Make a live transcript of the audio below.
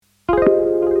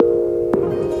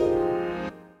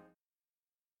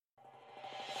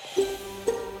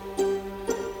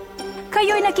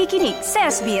nakikinig sa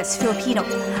SBS Filipino.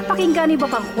 Pakinggan niyo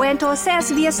pang kwento sa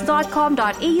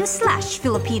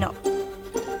sbs.com.au/Filipino.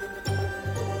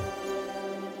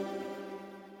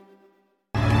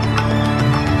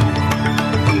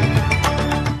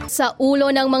 Sa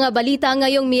ulo ng mga balita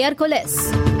ngayong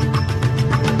Miyerkules.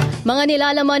 Mga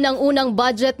nilalaman ng unang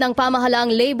budget ng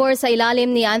pamahalaang labor sa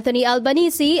ilalim ni Anthony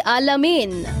Albanese,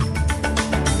 alamin.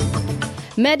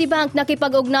 Medibank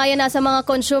nakipag-ugnayan na sa mga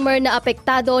consumer na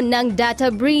apektado ng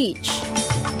data breach.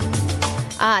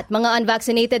 At mga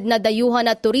unvaccinated na dayuhan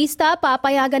at turista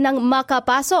papayagan ng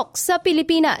makapasok sa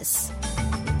Pilipinas.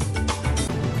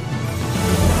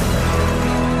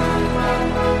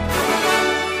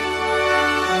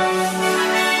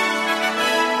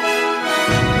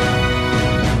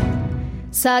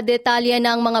 Sa detalye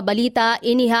ng mga balita,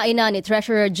 inihain na ni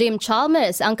Treasurer Jim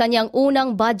Chalmers ang kanyang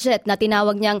unang budget na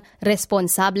tinawag niyang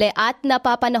responsable at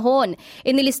napapanahon.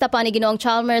 Inilista pa ni Ginoong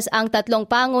Chalmers ang tatlong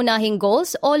pangunahing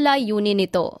goals o layunin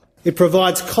nito. It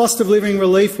provides cost of living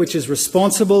relief which is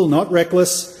responsible, not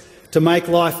reckless, to make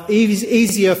life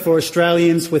easier for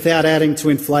Australians without adding to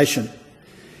inflation.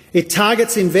 It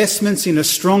targets investments in a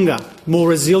stronger, more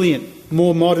resilient,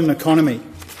 more modern economy.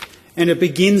 And it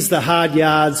begins the hard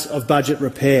yards of budget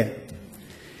repair.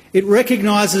 It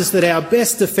recognises that our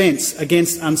best defence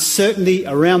against uncertainty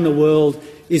around the world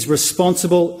is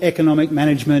responsible economic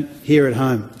management here at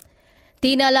home.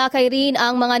 Tinalakay rin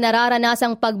ang mga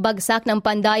nararanasang pagbagsak ng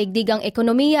pandaigdigang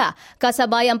ekonomiya,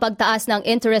 kasabay ang pagtaas ng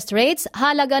interest rates,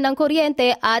 halaga ng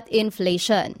kuryente at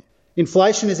inflation.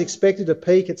 Inflation is expected to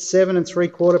peak at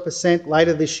 7.75%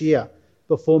 later this year,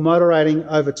 before moderating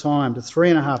over time to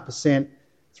 3.5%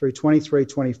 through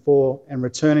 23-24 and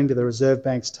returning to the Reserve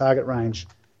Bank's target range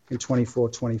in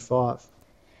 24-25.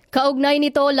 Kaugnay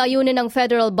nito, layunin ng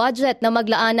federal budget na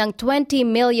maglaan ng $20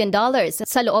 million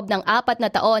sa loob ng 4 na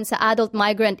taon sa Adult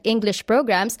Migrant English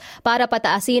Programs para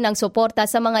pataasin ang suporta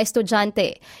sa mga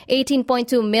estudyante.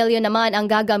 $18.2 million naman ang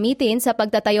gagamitin sa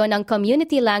pagtatayo ng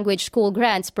Community Language School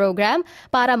Grants Program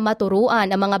para maturuan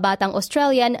ang mga batang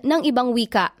Australian ng ibang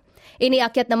wika.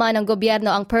 Iniakyat naman ng gobyerno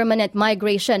ang permanent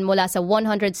migration mula sa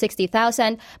 160,000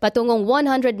 patungong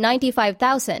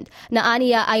 195,000 na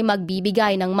aniya ay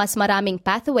magbibigay ng mas maraming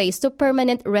pathways to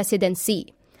permanent residency.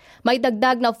 May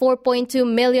dagdag na 4.2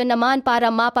 million naman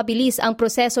para mapabilis ang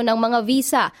proseso ng mga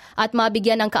visa at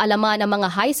mabigyan ng kaalaman ng mga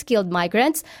high-skilled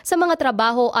migrants sa mga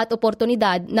trabaho at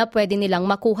oportunidad na pwede nilang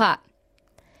makuha.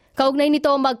 Kaugnay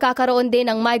nito, magkakaroon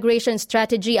din ng migration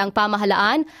strategy ang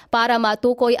pamahalaan para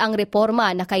matukoy ang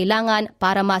reforma na kailangan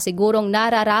para masigurong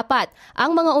nararapat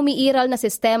ang mga umiiral na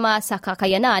sistema sa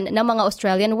kakayanan ng mga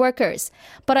Australian workers.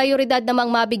 Prioridad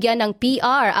namang mabigyan ng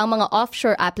PR ang mga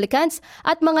offshore applicants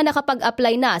at mga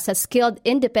nakapag-apply na sa Skilled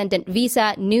Independent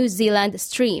Visa New Zealand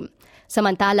Stream.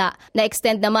 Samantala,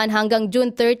 na-extend naman hanggang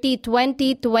June 30,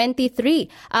 2023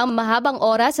 ang mahabang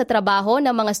oras sa trabaho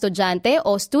ng mga estudyante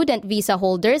o student visa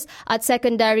holders at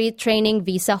secondary training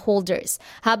visa holders.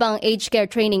 Habang aged care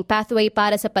training pathway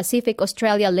para sa Pacific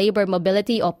Australia Labour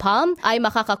Mobility o PALM ay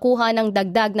makakakuha ng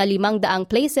dagdag na 500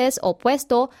 places o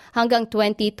pwesto hanggang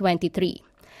 2023.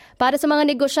 Para sa mga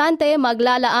negosyante,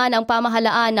 maglalaan ang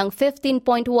pamahalaan ng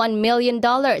 $15.1 million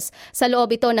sa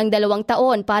loob ito ng 2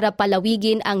 taon para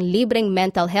palawigin ang libreng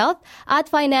mental health at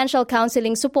financial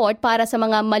counseling support para sa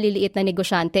mga maliliit na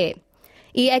negosyante.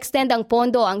 I-extend ang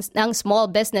pondo ng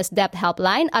Small Business Debt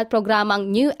Helpline at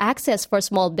programang New Access for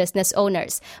Small Business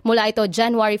Owners. Mula ito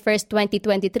January 1,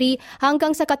 2023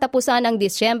 hanggang sa katapusan ng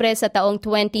Disyembre sa taong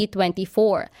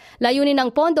 2024. Layunin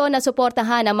ng pondo na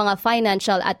suportahan ang mga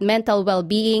financial at mental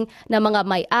well-being ng mga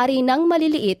may-ari ng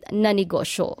maliliit na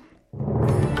negosyo.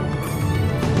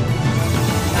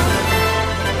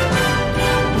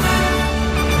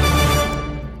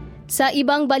 Sa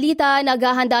ibang balita,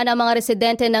 naghahanda ng mga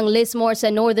residente ng Lismore sa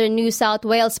Northern New South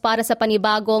Wales para sa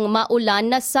panibagong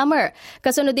maulan na summer.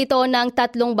 Kasunod ito ng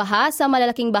 3 baha sa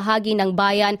malalaking bahagi ng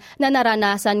bayan na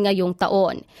naranasan ngayong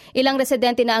taon. Ilang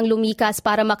residente na ang lumikas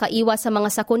para makaiwas sa mga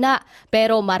sakuna,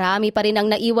 pero marami pa rin ang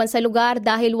naiwan sa lugar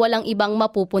dahil walang ibang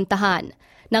mapupuntahan.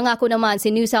 Nangako naman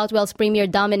si New South Wales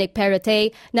Premier Dominic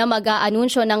Perrottet na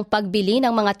mag-aanunsyo ng pagbili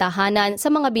ng mga tahanan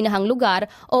sa mga binahang lugar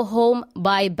o home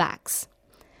buybacks.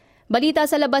 Balita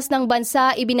sa labas ng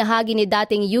bansa, ibinahagi ni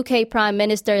dating UK Prime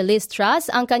Minister Liz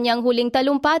Truss ang kanyang huling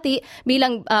talumpati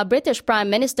bilang British Prime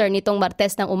Minister nitong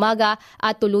Martes ng umaga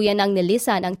at tuluyan ng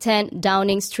nilisan ang 10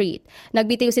 Downing Street.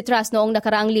 Nagbitiw si Truss noong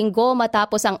nakaraang linggo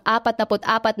matapos ang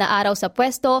 44 na araw sa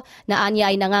pwesto na anya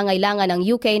ay nangangailangan ng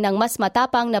UK ng mas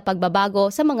matapang na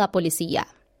pagbabago sa mga polisiya.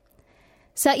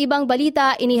 Sa ibang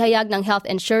balita, inihayag ng health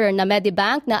insurer na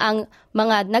Medibank na ang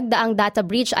mga nagdaang data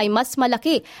breach ay mas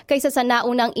malaki kaysa sa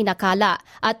naunang inakala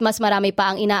at mas marami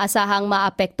pa ang inaasahang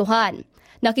maapektuhan.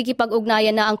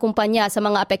 Nakikipag-ugnayan na ang kumpanya sa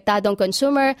mga apektadong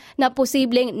consumer na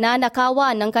posibleng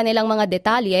nanakawan ng kanilang mga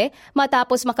detalye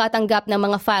matapos makatanggap ng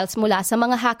mga files mula sa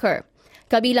mga hacker.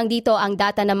 Kabilang dito ang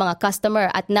data ng mga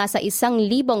customer at nasa 1,000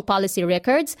 policy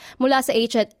records mula sa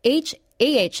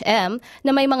AHM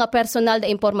na may mga personal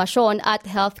na impormasyon at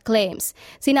health claims.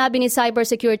 Sinabi ni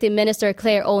Cybersecurity Minister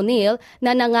Claire O'Neil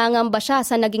na nangangamba siya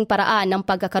sa naging paraan ng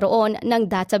pagkakaroon ng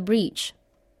data breach.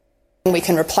 We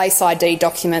can replace ID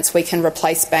documents, we can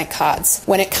replace bank cards.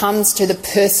 When it comes to the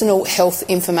personal health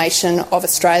information of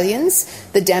Australians,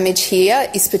 the damage here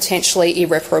is potentially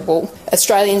irreparable.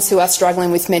 Australians who are struggling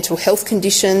with mental health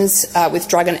conditions, with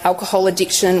drug and alcohol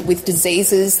addiction, with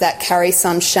diseases that carry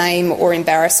some shame or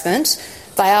embarrassment,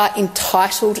 they are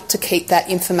entitled to keep that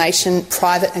information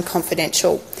private and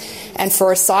confidential. And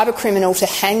for a cybercriminal to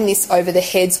hang this over the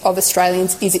heads of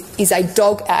Australians is a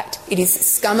dog act. It is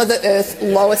scum of the earth,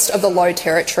 lowest of the low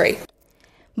territory.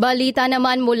 Balita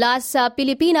naman mula sa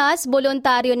Pilipinas,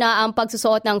 voluntaryo na ang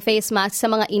pagsusuot ng face mask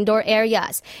sa mga indoor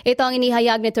areas. Ito ang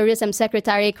inihayag ni Tourism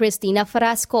Secretary Cristina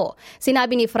Frasco.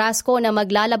 Sinabi ni Frasco na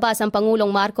maglalabas ang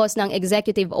Pangulong Marcos ng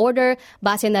executive order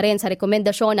base na rin sa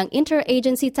rekomendasyon ng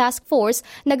Interagency Task Force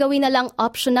na gawin na lang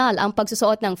optional ang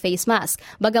pagsusuot ng face mask,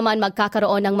 bagaman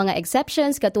magkakaroon ng mga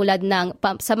exceptions katulad ng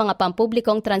sa mga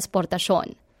pampublikong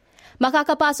transportasyon.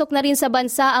 Makakapasok na rin sa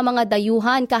bansa ang mga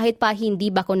dayuhan kahit pa hindi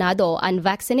bakunado,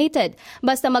 unvaccinated.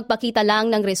 Basta magpakita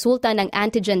lang ng resulta ng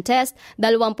antigen test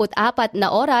 24 na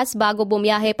oras bago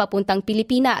bumiyahe papuntang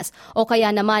Pilipinas o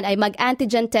kaya naman ay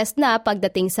mag-antigen test na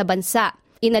pagdating sa bansa.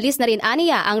 Inalis na rin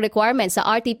aniya ang requirement sa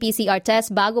RT-PCR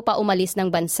test bago pa umalis ng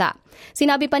bansa.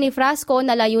 Sinabi pa ni Frasco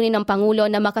na layunin ng Pangulo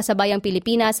na makasabay ang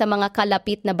Pilipinas sa mga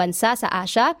kalapit na bansa sa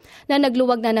Asia na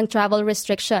nagluwag na ng travel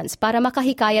restrictions para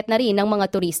makahikayat na rin ng mga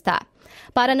turista.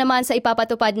 Para naman sa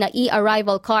ipapatupad na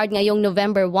e-arrival card ngayong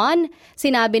November 1,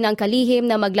 sinabi ng kalihim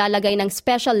na maglalagay ng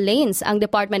special lanes ang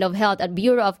Department of Health at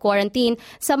Bureau of Quarantine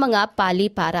sa mga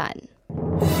paliparan.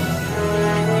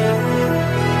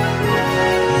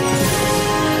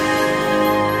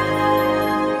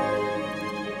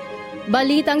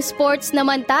 Balitang sports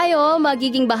naman tayo,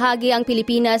 magiging bahagi ang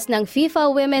Pilipinas ng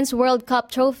FIFA Women's World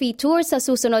Cup Trophy Tour sa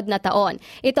susunod na taon.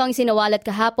 Ito ang sinawalat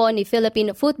kahapon ni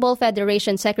Philippine Football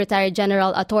Federation Secretary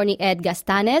General Attorney Ed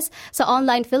Gastanes sa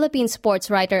online Philippine Sports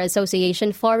Writer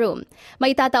Association Forum.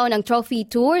 May tataon ang trophy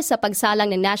tour sa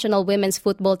pagsalang ng National Women's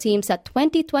Football Team sa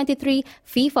 2023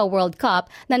 FIFA World Cup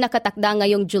na nakatakda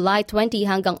ngayong July 20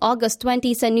 hanggang August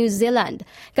 20 sa New Zealand.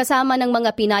 Kasama ng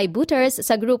mga Pinay Booters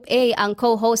sa Group A ang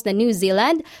co-host na New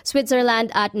Zealand, Switzerland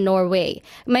at Norway.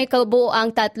 May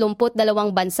kabuoang 32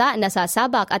 bansa na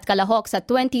sasabak at kalahok sa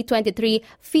 2023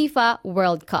 FIFA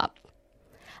World Cup.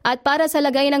 At para sa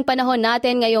lagay ng panahon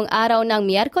natin ngayong araw ng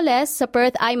Miyerkules, sa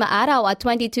Perth ay maaraw at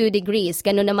 22 degrees.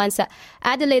 Ganun naman sa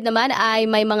Adelaide naman ay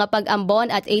may mga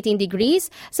pag-ambon at 18 degrees.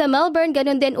 Sa Melbourne,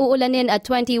 ganun din uulanin at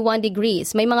 21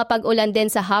 degrees. May mga pag-ulan din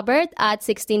sa Hobart at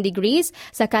 16 degrees.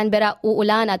 Sa Canberra,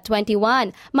 uulan at 21.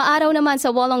 Maaraw naman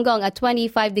sa Wollongong at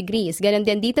 25 degrees. Ganun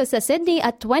din dito sa Sydney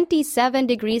at 27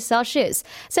 degrees Celsius.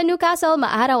 Sa Newcastle,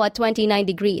 maaraw at 29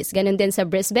 degrees. Ganun din sa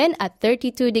Brisbane at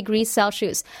 32 degrees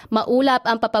Celsius. Maulap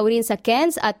ang papawirin sa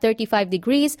Cairns at 35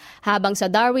 degrees, habang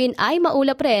sa Darwin ay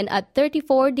maulap rin at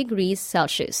 34 degrees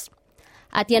Celsius.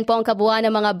 At yan po ang kabuuan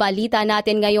ng mga balita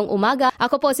natin ngayong umaga.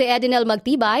 Ako po si Edinel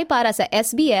Magtibay para sa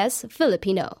SBS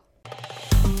Filipino.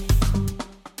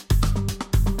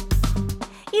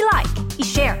 I-like,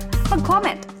 i-share,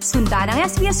 mag-comment, sundan ang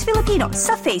SBS Filipino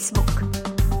sa Facebook.